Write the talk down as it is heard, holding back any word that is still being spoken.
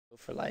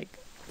For like,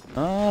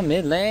 oh,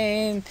 mid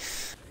lane.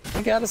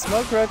 We got a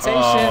smoke rotation.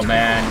 Oh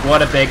man,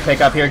 what a big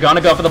pickup here. Gonna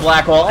go for the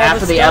black hole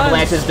after the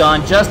avalanche is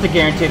done, just to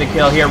guarantee the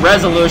kill here.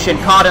 Resolution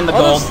caught in the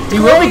gold. He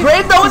will be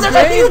great though, and there's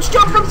a huge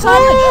jump from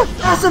Silent.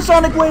 Massive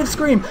Sonic Wave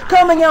Scream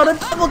coming out. A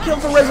double kill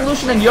for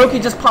Resolution, and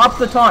Yoky just pops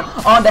the taunt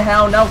onto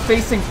How. Now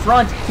facing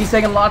front, he's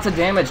taking lots of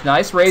damage.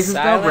 Nice raises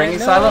though, bringing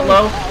Silent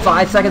low.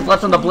 5 seconds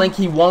left on the blink.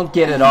 He won't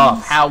get it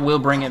off. How will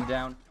bring him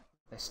down.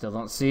 They still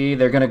don't see.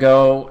 They're going to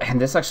go, and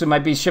this actually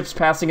might be ships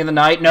passing in the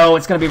night. No,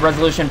 it's going to be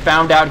Resolution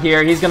found out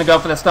here. He's going to go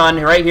for the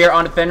stun right here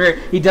on Fenrir.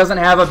 He doesn't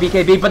have a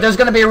BKB, but there's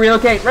going to be a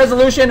relocate.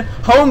 Resolution,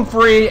 home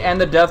free, and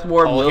the Death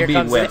Ward will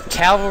be with.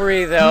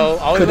 Cavalry,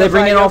 though. Could they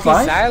bring in all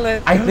 5?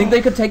 Silent. I think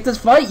they could take this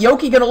fight.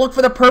 Yoky going to look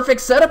for the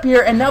perfect setup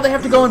here, and now they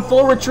have to go in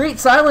full retreat.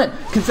 Silent,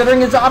 considering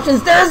his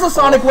options. There's a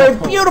Sonic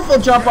Wave. Beautiful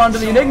jump onto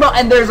the Enigma,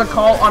 and there's a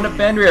call onto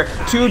Fenrir.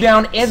 2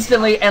 down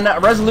instantly, and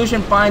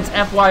Resolution finds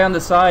FY on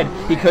the side.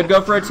 He could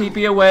go for a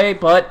TP away,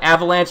 but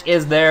Avalanche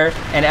is there,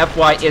 and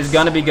FY is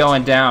going to be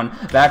going down.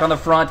 Back on the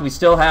front, we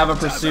still have a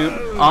pursuit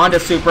onto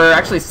Super.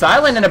 Actually,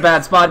 Silent in a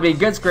bad spot, but he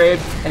gets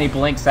graved, and he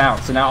blinks out.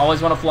 So now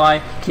always want to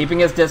fly, keeping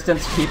his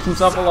distance, keeps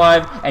himself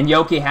alive, and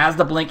Yoky has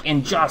the blink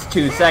in just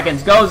 2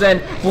 seconds. Goes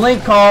in,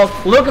 blink call,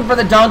 looking for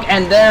the dunk,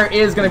 and there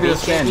is going to be the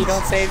spin. He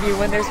don't save you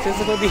when there's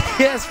physical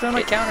DPS from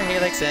a counter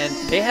Helix, and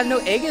they have no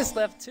Aegis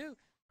left, too.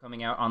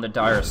 Coming out on the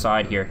Dire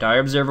side here. Dire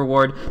Observer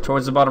Ward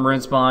towards the bottom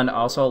rune spawn.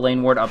 Also a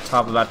lane ward up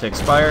top about to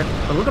expire.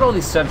 But look at all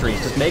these sentries,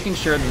 just making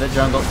sure that the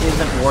jungle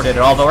isn't warded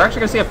at all. Though we're actually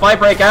going to see a fight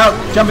break out.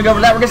 Jumping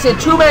over that, we're going to see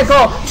a 2-man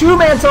call.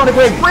 2-man Sonic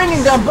Wave,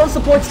 bringing down both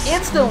supports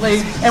instantly.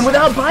 And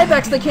without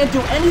buybacks, they can't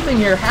do anything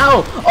here.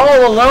 How?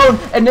 All alone.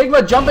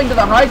 Enigma jumping to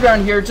the high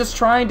ground here, just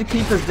trying to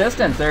keep his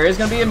distance. There is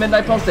going to be a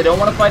Midnight Pulse. They don't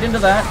want to fight into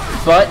that.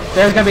 But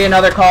there's going to be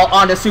another call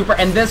onto Super.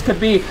 And this could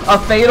be a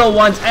fatal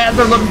one as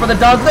they're looking for the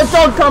dunk. The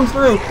dunk comes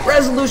through.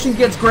 Resolution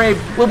gets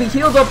graved, will be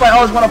healed up by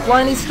Always Wanna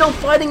Fly, and he's still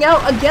fighting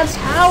out against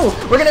How.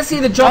 We're gonna see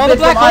the jump in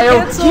from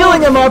Io,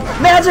 healing him up,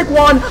 Magic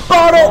Wand,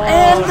 Bottle,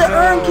 and the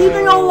Urn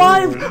keeping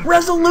alive.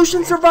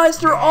 Resolution survives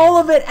through all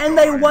of it, and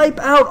they wipe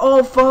out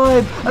all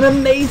 5. An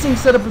amazing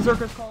set of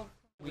Berserkers called.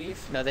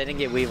 Weave? No, they didn't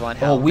get Weave on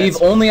Hell. Oh, Weave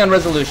only on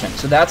Resolution,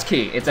 so that's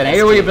key. It's an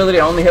AoE ability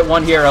to only hit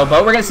 1 hero,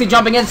 but we're going to see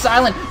jumping in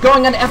Silent,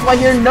 going on FY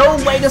here, no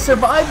way to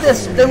survive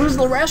this. They lose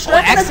the rash, and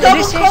a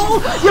double call!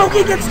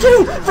 Yoky gets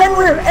 2!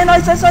 Fenrir and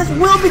Ice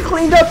will be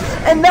cleaned up,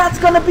 and that's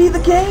going to be the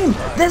game.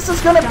 This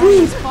is going to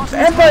be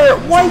Empire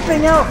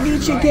wiping out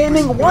VG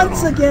Gaming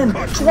once again.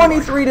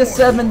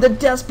 23-7, the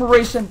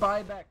desperation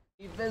buyback.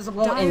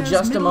 Visible in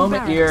just a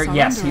moment here.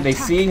 Yes, they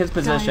see his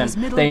position.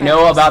 They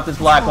know about this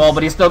black hole,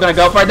 but he's still going to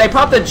go for it. They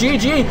pop the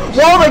GG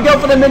while they go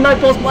for the Midnight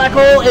Pulse black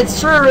hole. It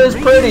sure is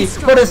pretty,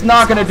 but it's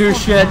not going to do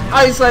shit.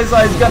 Ice is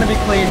going to be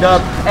cleaned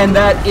up, and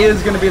that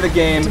is going to be the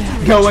game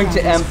going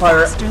to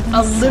Empire,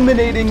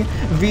 eliminating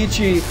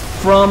Vici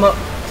from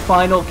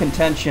final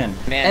contention.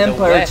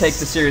 Empire takes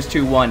the series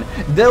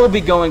 2-1. They'll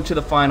be going to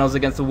the finals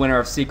against the winner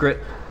of Secret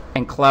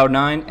and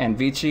Cloud9 and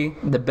Vici.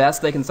 The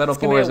best they can settle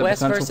for is a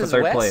potential for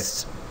 3rd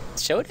place.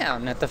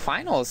 Showdown at the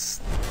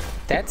finals.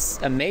 That's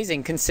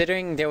amazing,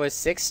 considering there was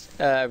 6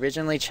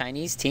 originally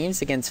Chinese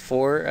teams against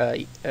 4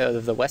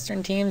 of the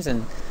Western teams,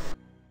 and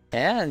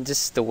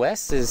just the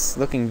West is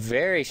looking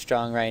very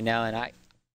strong right now, and